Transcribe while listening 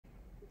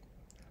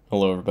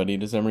Hello everybody,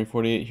 it is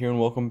Emery48 here and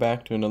welcome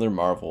back to another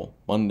Marvel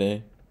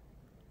Monday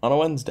on a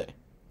Wednesday.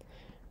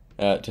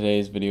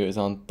 Today's video is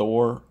on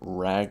Thor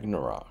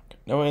Ragnarok.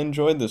 Now I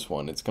enjoyed this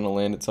one. It's going to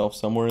land itself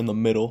somewhere in the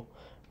middle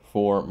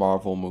for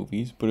Marvel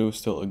movies, but it was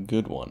still a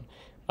good one.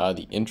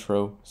 The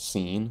intro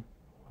scene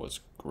was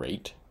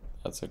great.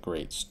 That's a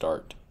great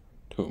start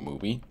to a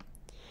movie.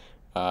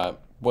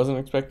 Wasn't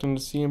expecting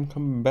to see him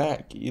come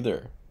back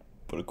either,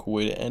 but a cool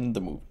way to end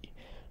the movie.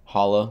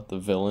 Hala, the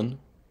villain,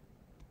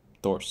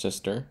 Thor's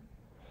sister,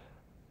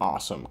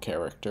 awesome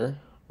character.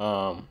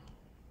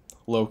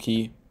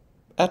 Loki,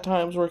 at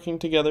times working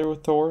together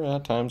with Thor,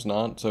 at times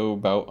not, so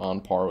about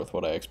on par with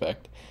what I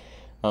expect.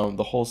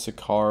 The whole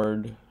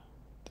Sicard,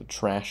 the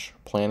trash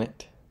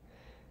planet,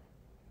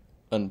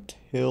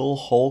 until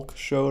Hulk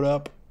showed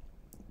up,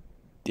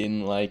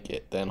 didn't like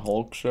it. Then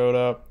Hulk showed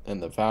up,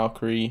 and the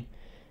Valkyrie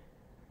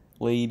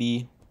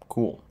lady,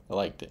 cool, I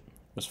liked it.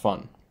 It was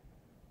fun.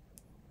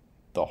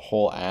 The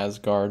whole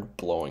Asgard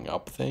blowing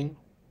up thing,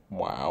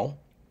 wow,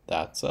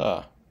 that's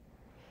a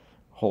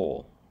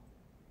whole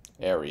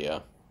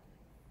area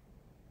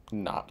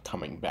not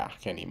coming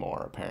back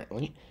anymore,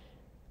 apparently.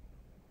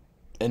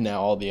 And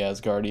now all the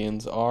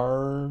Asgardians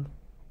are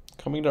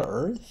coming to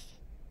Earth,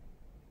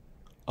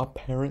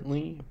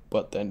 apparently,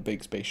 but then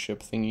big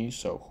spaceship thingy,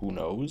 so who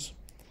knows.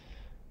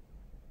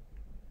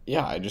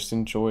 Yeah, I just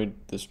enjoyed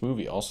this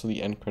movie. Also,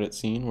 the end credit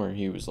scene where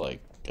he was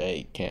like,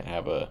 hey, can't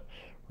have a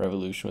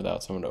revolution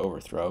without someone to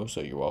overthrow,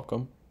 so you're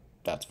welcome.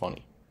 That's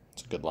funny.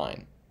 It's a good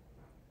line.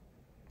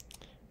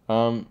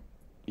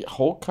 Yeah,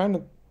 Hulk kind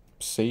of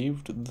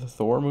saved the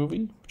Thor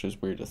movie, which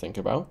is weird to think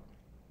about.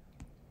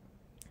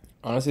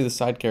 Honestly, the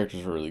side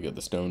characters were really good.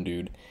 The Stone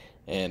Dude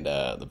and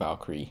the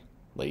Valkyrie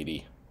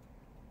lady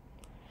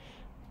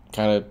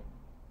kind of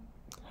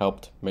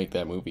helped make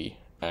that movie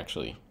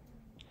actually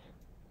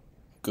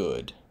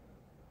good.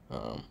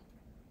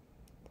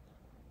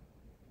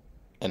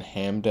 And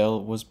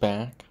Hamdell was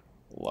back.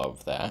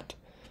 Love that.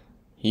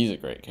 He's a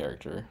great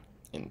character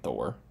in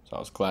Thor, so I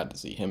was glad to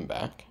see him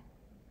back.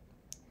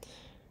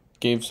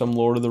 Gave some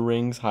Lord of the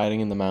Rings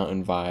hiding in the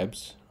mountain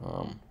vibes,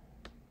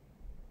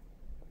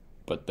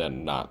 but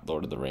then not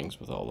Lord of the Rings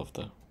with all of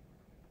the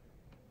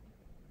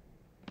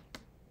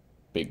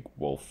big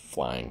wolf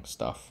flying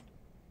stuff,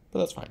 but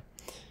that's fine.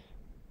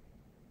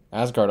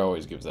 Asgard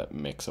always gives that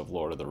mix of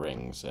Lord of the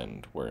Rings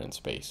and we're in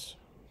space,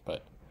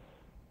 but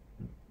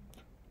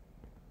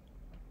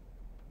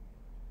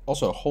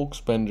also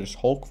Hulk's been just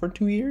Hulk for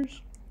 2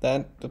 years.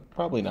 That's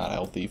probably not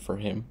healthy for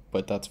him,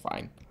 but that's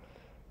fine.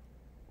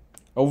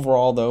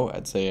 Overall, though,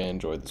 I'd say I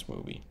enjoyed this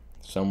movie.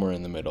 Somewhere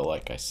in the middle,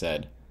 like I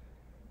said.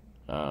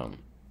 I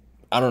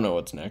don't know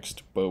what's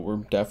next, but we're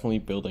definitely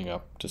building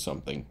up to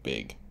something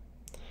big.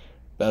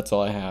 That's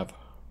all I have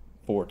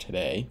for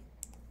today.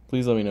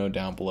 Please let me know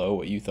down below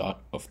what you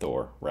thought of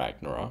Thor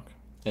Ragnarok.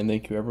 And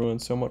thank you everyone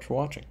so much for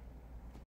watching.